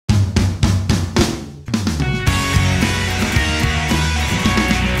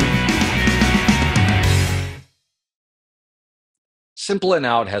Simple and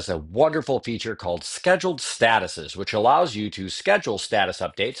Out has a wonderful feature called Scheduled Statuses, which allows you to schedule status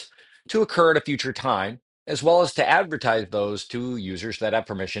updates to occur at a future time, as well as to advertise those to users that have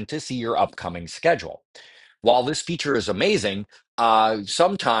permission to see your upcoming schedule. While this feature is amazing,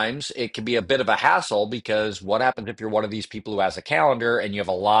 sometimes it can be a bit of a hassle because what happens if you're one of these people who has a calendar and you have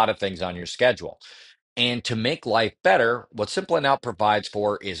a lot of things on your schedule? And to make life better, what Simple and Out provides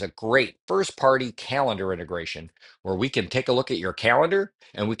for is a great first party calendar integration where we can take a look at your calendar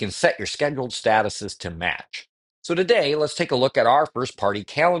and we can set your scheduled statuses to match. So today, let's take a look at our first party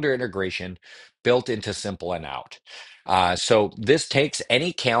calendar integration built into Simple and Out. So this takes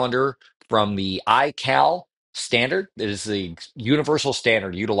any calendar from the iCal standard. It is the universal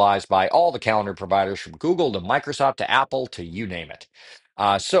standard utilized by all the calendar providers from Google to Microsoft to Apple to you name it.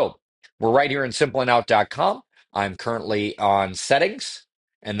 So we're right here in simpleandout.com. I'm currently on settings.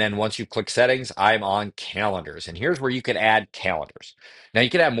 And then once you click settings, I'm on calendars. And here's where you can add calendars. Now,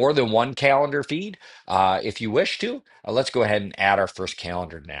 you can have more than one calendar feed if you wish to. Let's go ahead and add our first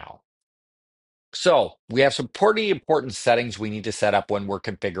calendar now. So we have some pretty important settings we need to set up when we're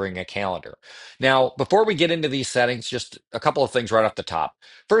configuring a calendar. Now, before we get into these settings, just a couple of things right off the top.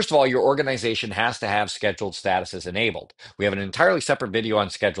 First of all, your organization has to have scheduled statuses enabled. We have an entirely separate video on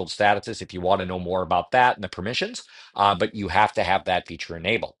scheduled statuses if you want to know more about that and the permissions, but you have to have that feature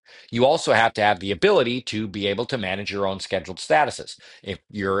enabled. You also have to have the ability to be able to manage your own scheduled statuses. If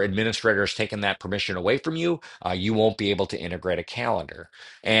your administrator has taken that permission away from you, you won't be able to integrate a calendar.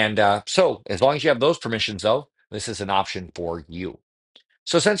 And so, as long as you have those permissions, though, this is an option for you.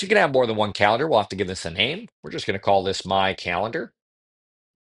 So, since you can have more than one calendar, we'll have to give this a name. We're just going to call this My Calendar.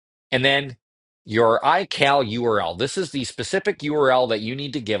 And then your iCal URL. This is the specific URL that you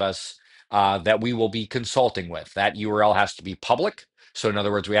need to give us that we will be consulting with. That URL has to be public. So, in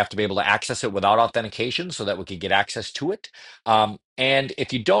other words, we have to be able to access it without authentication so that we can get access to it. And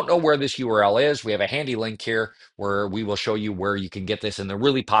if you don't know where this URL is, we have a handy link here where we will show you where you can get this in the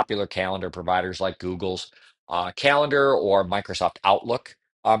really popular calendar providers like Google's Calendar or Microsoft Outlook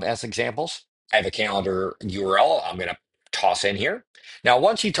as examples. I have a calendar URL I'm going to toss in here. Now,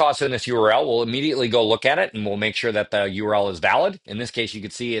 once you toss in this URL, we'll immediately go look at it and we'll make sure that the URL is valid. In this case, you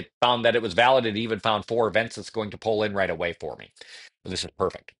could see it found that it was valid. It even found 4 events it's going to pull in right away for me. This is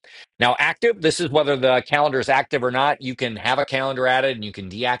perfect. Now, active, this is whether the calendar is active or not. You can have a calendar added and you can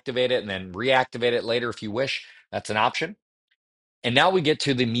deactivate it and then reactivate it later if you wish. That's an option. And now we get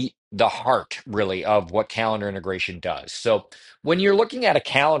to the meat, the heart, really, of what calendar integration does. So when you're looking at a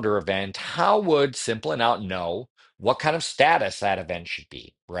calendar event, how would Simple and Out know what kind of status that event should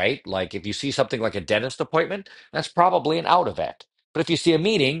be, right? Like if you see something like a dentist appointment, that's probably an out event. But if you see a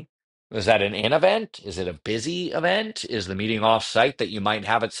meeting, is that an in event? Is it a busy event? Is the meeting off site that you might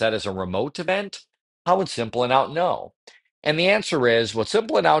have it set as a remote event? How would Simple and Out know? And the answer is what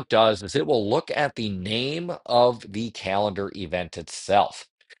Simple and Out does is it will look at the name of the calendar event itself.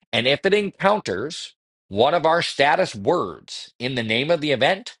 And if it encounters one of our status words in the name of the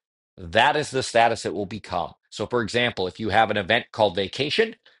event, that is the status it will become. So, for example, if you have an event called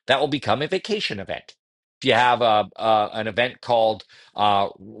vacation, that will become a vacation event. If you have an event called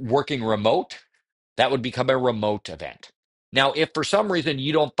working remote, that would become a remote event. Now, if for some reason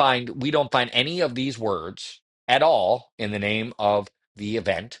we don't find any of these words at all in the name of the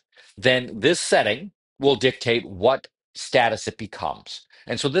event, then this setting will dictate what status it becomes.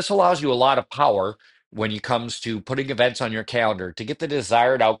 And so this allows you a lot of power when it comes to putting events on your calendar to get the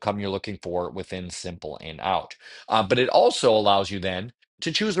desired outcome you're looking for within Simple and Out. But it also allows you then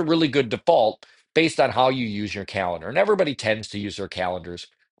to choose a really good default based on how you use your calendar. And everybody tends to use their calendars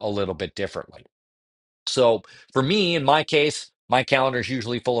a little bit differently. So for me, in my case, my calendar is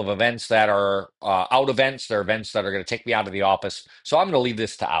usually full of events that are out events. They're events that are going to take me out of the office. So I'm going to leave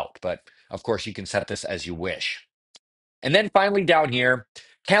this to out. But of course, you can set this as you wish. And then finally, down here,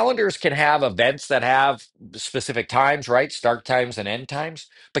 calendars can have events that have specific times, right? Start times and end times.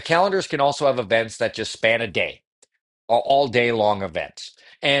 But calendars can also have events that just span a day, all day long events.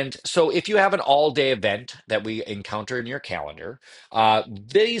 And so if you have an all day event that we encounter in your calendar,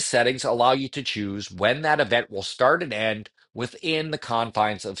 these settings allow you to choose when that event will start and end within the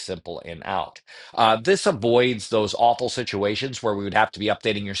confines of Simple and Out. This avoids those awful situations where we would have to be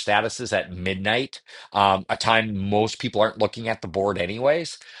updating your statuses at midnight, a time most people aren't looking at the board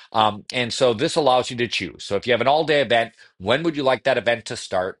anyways. And so this allows you to choose. So if you have an all day event, when would you like that event to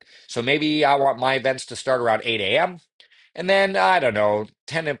start? So maybe I want my events to start around 8 a.m. And then, I don't know,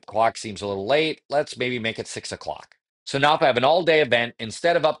 10 o'clock seems a little late. Let's maybe make it 6 o'clock. So now if I have an all day event,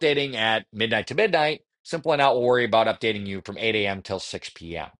 instead of updating at midnight to midnight, Simple and Out will worry about updating you from 8 a.m. till 6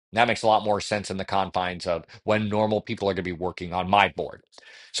 p.m. That makes a lot more sense in the confines of when normal people are going to be working on my board.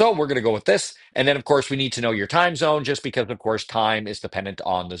 So we're going to go with this. And then, of course, we need to know your time zone just because, of course, time is dependent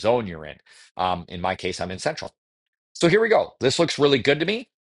on the zone you're in. In my case, I'm in Central. So here we go. This looks really good to me.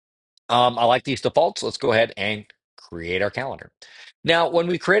 I like these defaults. Let's go ahead and create our calendar. Now, when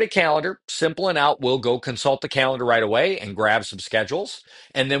we create a calendar, Simple and Out will go consult the calendar right away and grab some schedules.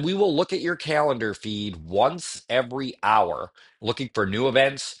 And then we will look at your calendar feed once every hour, looking for new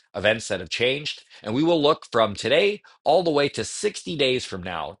events, events that have changed. And we will look from today all the way to 60 days from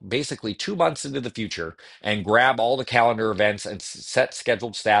now, basically 2 months into the future, and grab all the calendar events and set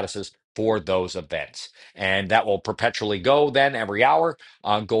scheduled statuses for those events. And that will perpetually go then every hour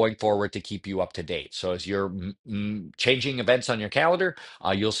going forward to keep you up to date. So as you're changing events on your calendar,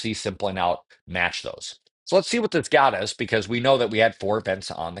 you'll see Simple and Out match those. So let's see what this got us because we know that we had 4 events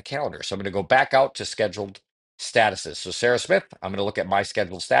on the calendar. So I'm going to go back out to scheduled statuses. So Sarah Smith, I'm going to look at my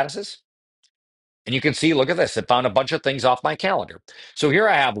scheduled statuses. And you can see, look at this, it found a bunch of things off my calendar. So here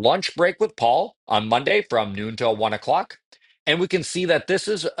I have lunch break with Paul on Monday from noon till 1 o'clock. And we can see that this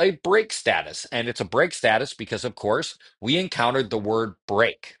is a break status. And it's a break status because, of course, we encountered the word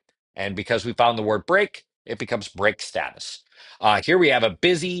break. And because we found the word break, it becomes break status. Here we have a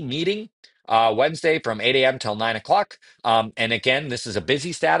busy meeting Wednesday from 8 a.m. till 9 o'clock. And again, this is a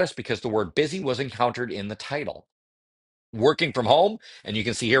busy status because the word busy was encountered in the title. Working from home, and you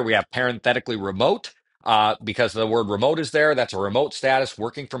can see here we have parenthetically remote because the word remote is there. That's a remote status,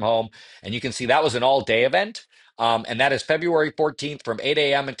 working from home. And you can see that was an all-day event. And that is February 14th from 8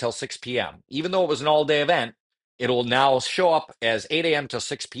 a.m. until 6 p.m. Even though it was an all-day event, it'll now show up as 8 a.m. till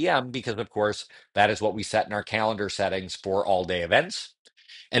 6 p.m. because, of course, that is what we set in our calendar settings for all-day events.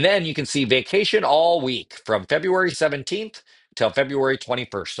 And then you can see vacation all week from February 17th till February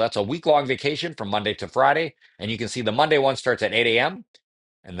 21st. So that's a week-long vacation from Monday to Friday. And you can see the Monday one starts at 8 a.m.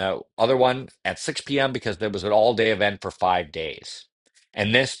 and the other one at 6 p.m. because there was an all-day event for 5 days.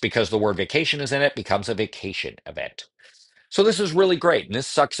 And this, because the word vacation is in it, becomes a vacation event. So this is really great. And this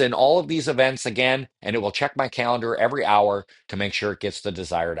sucks in all of these events again, and it will check my calendar every hour to make sure it gets the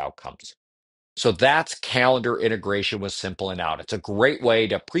desired outcomes. So that's calendar integration with Simple and Out. It's a great way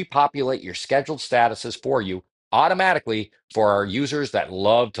to pre-populate your scheduled statuses for you automatically for our users that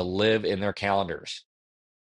love to live in their calendars.